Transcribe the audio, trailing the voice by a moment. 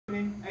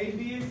A,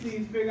 B, and C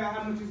to figure out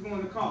how much it's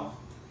going to cost.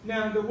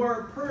 Now, the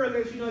word per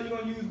lets you know you're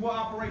going to use what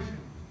operation?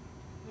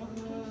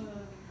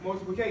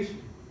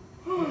 Multiplication.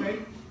 Okay?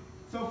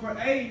 So for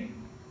A,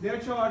 they're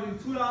charging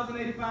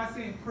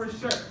 $2.85 per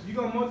shirt. You're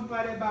going to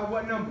multiply that by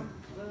what number?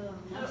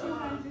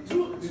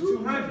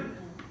 200.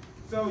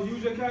 So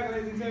use your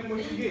calculator and tell me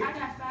what you get. I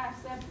got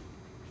 570.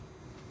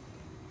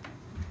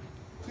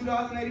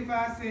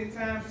 $2.85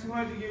 times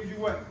 200 gives you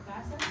what?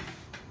 5.70.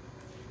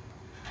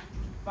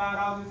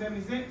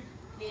 $5.70?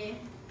 Yeah.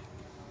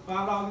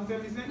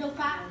 $5.70? No,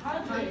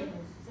 500.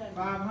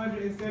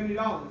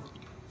 $570.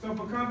 So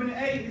for company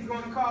A, it's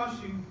going to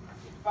cost you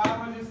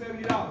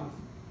 $570.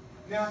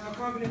 Now for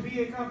company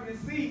B and company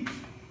C,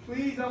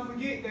 please don't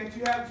forget that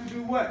you have to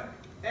do what?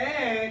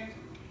 Add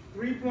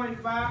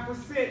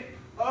 3.5%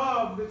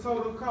 of the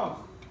total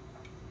cost.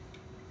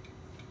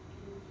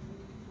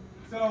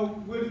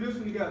 So we'll do this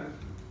one together.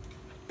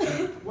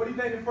 What do you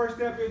think the first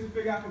step is to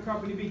figure out for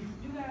company B?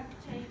 You gotta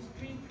change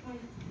 3.5%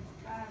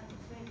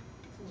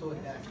 to a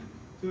decimal.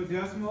 To a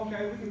decimal,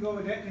 okay, we can go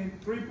with that. And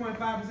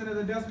 3.5% of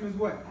the decimal is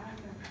what?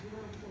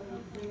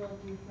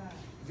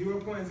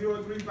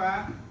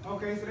 0.035.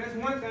 Okay, so that's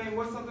one thing.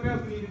 What's something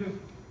else we need to do?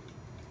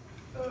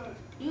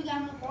 You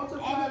got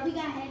multiply. We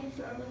got added.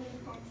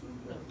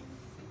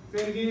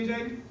 Say it again,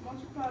 JD.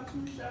 Multiply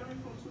 270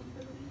 from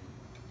 250.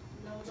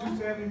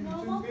 270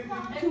 from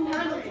 250?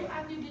 200. I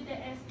think did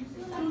that as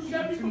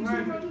 270 from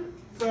 200.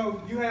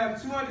 So you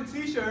have 200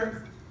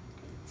 t-shirts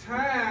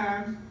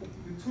times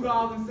the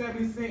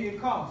 $2.70 it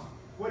costs.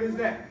 What is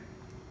that?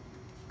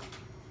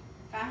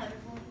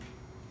 540.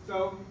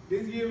 So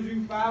this gives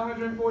you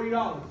 $540.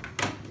 All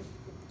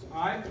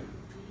right?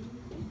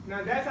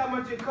 Now that's how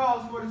much it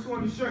costs for the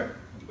 200 shirt.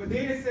 But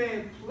then it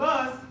said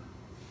plus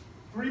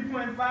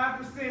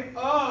 3.5%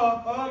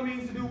 of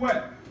means to do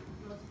what?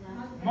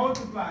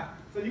 Multiply.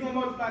 So you're going to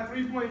multiply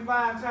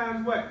 3.5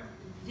 times what?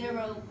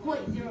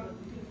 0.035.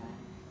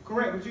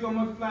 Correct, but you're going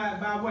to multiply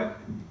it by what?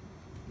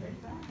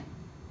 35.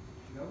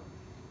 No.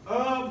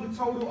 Of the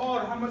total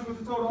order. How much was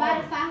the total By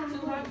order?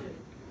 500.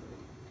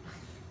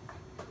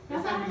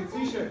 That's how many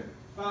t-shirt?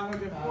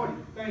 540.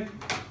 Thank you.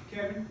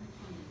 Kevin,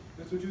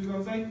 that's what you was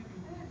going to say?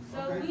 So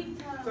Okay.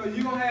 So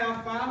you're going to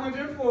have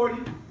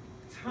 540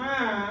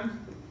 times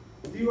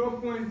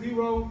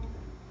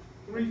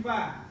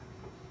 0.035.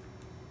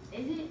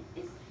 Is it?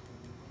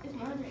 It's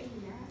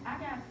 189. I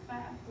got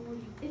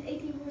 540. It's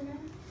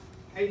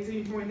 18.9.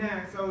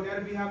 18.9. So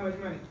that'll be how much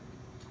money?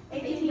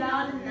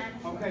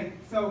 $18.90. Okay,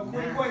 so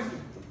quick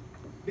question.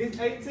 This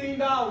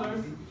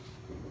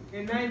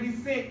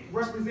 $18.90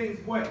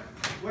 represents what?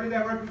 What does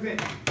that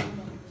represent?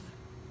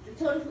 The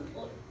total,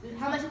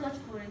 how much it costs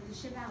for it to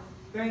ship out?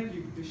 Thank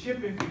you, the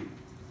shipping fee.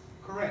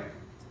 Correct.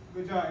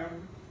 Good job,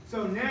 Aaron.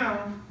 So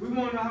now, we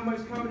want to know how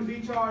much company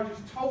B charges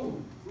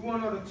total. We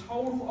want to know the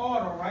total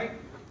order, right?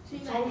 So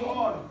you Total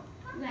order.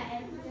 You got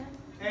add together?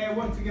 Add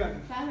what together?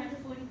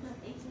 540 plus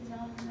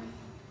 $18.90.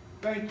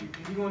 Thank you.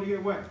 And you want to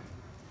get what?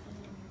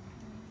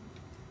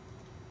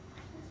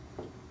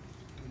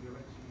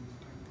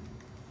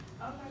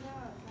 Oh my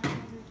God.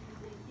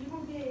 You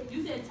gonna get? You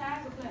said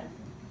tax or what?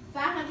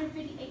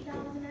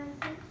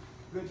 $558.90.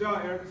 Good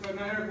job, Eric. So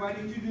now, Eric, why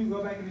didn't you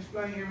go back and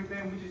explain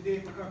everything we just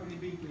did for company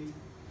B, please?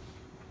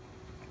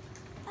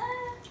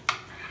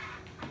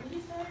 What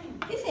you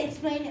saying? He said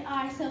explain it.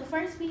 Alright, so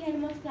first we had to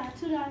multiply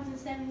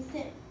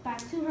 $2.70 by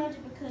 200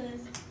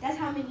 because that's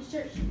how many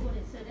shirts you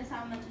ordered, so that's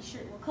how much a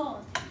shirt will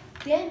cost.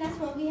 Then that's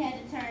when we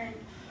had to turn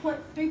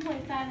 3.5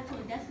 into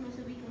a decimal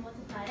so we can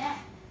multiply that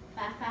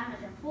by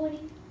 540.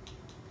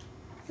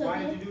 So Why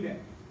then, did you do that?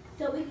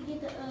 So we could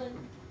get the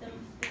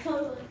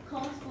total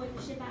cost for it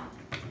to ship out.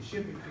 The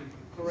shipping fee.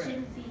 Correct.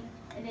 Shipping fee.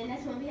 And then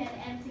that's when we had to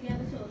add it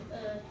together so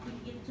we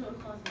could get the total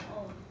cost for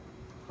all.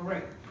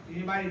 Correct.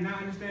 Anybody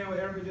not understand what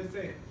Erica just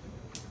said?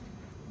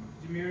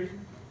 Jamiri?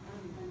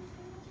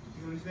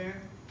 You understand?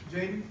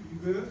 Jaden, you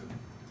good?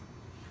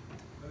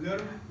 A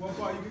little? What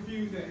part you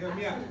confused at? Help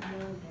me out.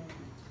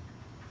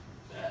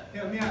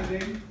 Help me out,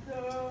 Jaden. The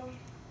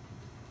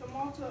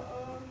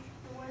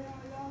way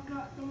y'all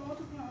got the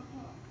multiply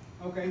part.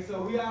 Okay,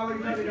 so we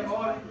already know that the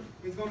order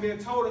is going to be a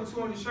total of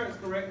 200 shirts,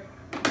 correct?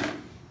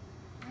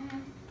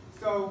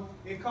 So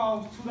it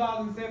costs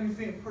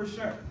 $2.70 per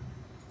shirt.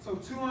 So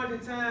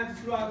 200 times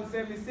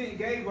 $2.70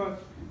 gave us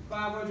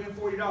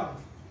 $540. All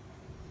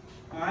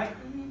right?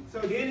 So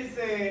then it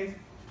says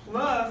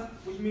plus,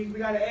 which means we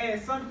got to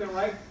add something,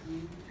 right?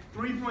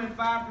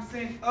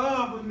 3.5%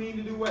 of would mean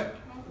to do what?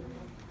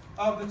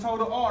 Of the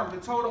total order.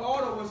 The total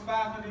order was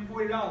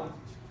 $540.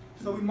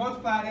 So we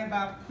multiplied that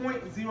by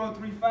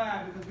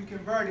 0.035 because we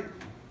converted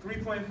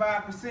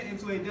 3.5%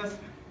 into a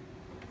decimal.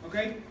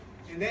 Okay?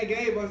 And that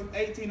gave us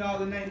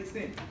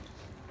 $18.90.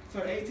 So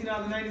the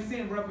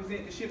 $18.90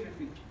 represents the shipping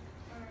fee.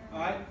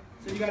 Alright?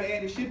 So you got to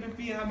add the shipping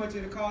fee and how much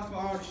it costs for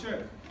all the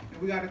shirts.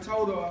 And we got a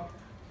total of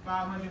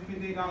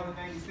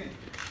 $558.90.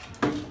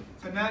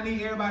 So now I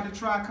need everybody to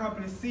try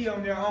company C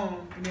on their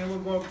own, and then we'll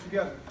go over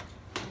together.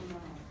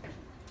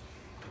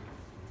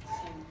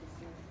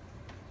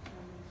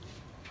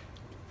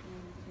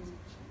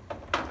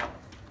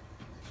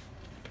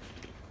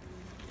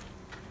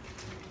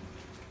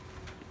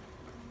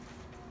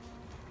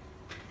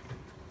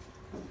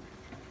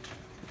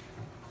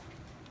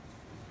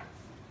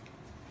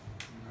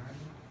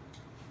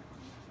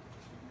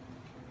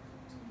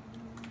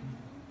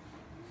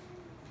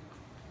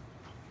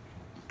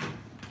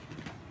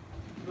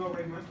 go,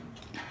 Raymond.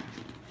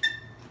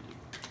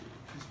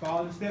 Just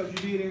follow the steps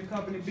you did in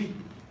company B.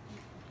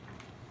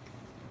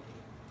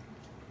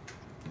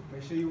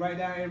 Make sure you write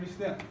down every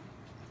step.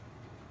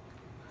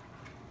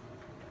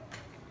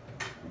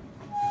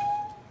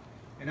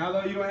 And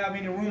although you don't have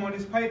any room on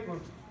this paper,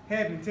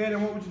 Heaven, tell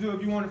them what would you do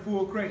if you wanted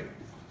full credit.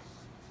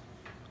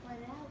 Write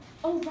it out.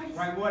 Oh, right.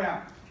 Write what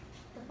out?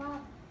 The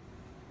bottom.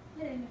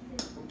 Put it in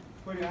the sentence.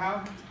 Put it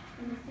how?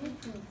 In the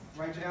sentence.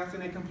 Write your answer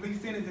in a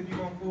complete sentence if you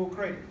want full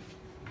credit.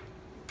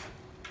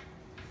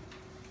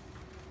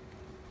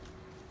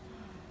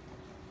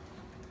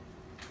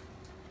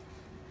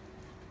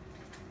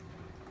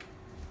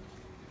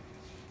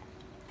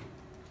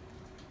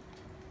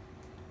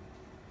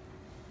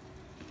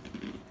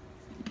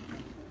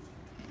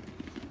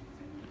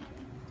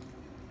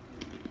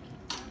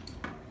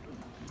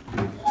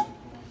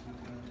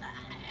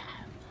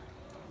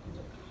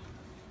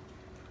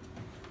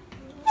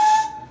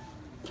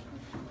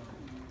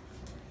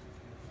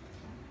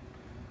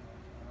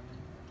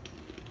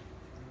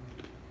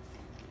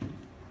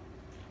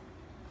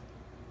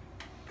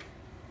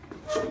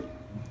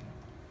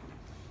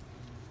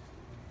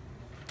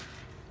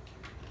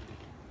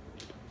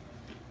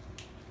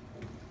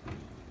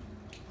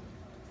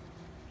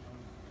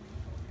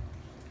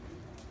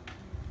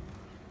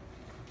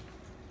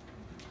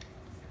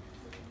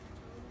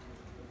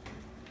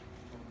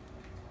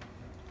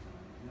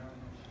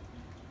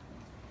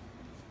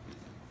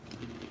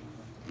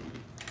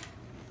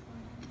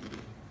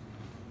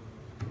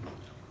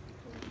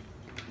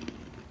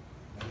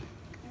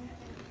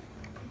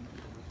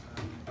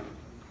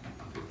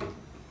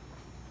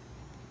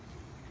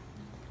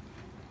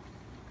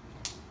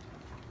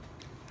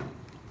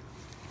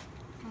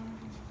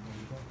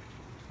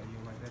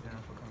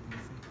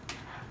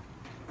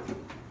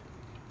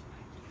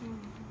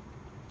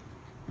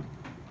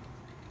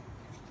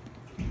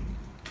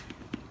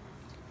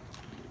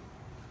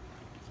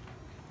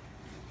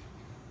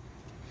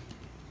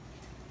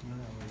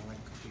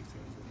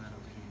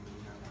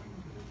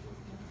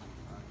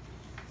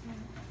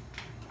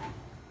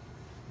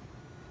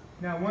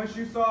 Now, once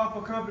you solve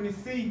for company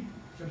C,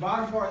 the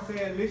bottom part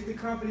said list the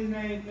company's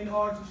name in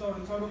order to show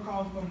the total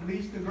cost from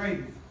least to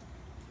greatest.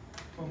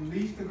 From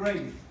least to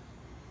greatest.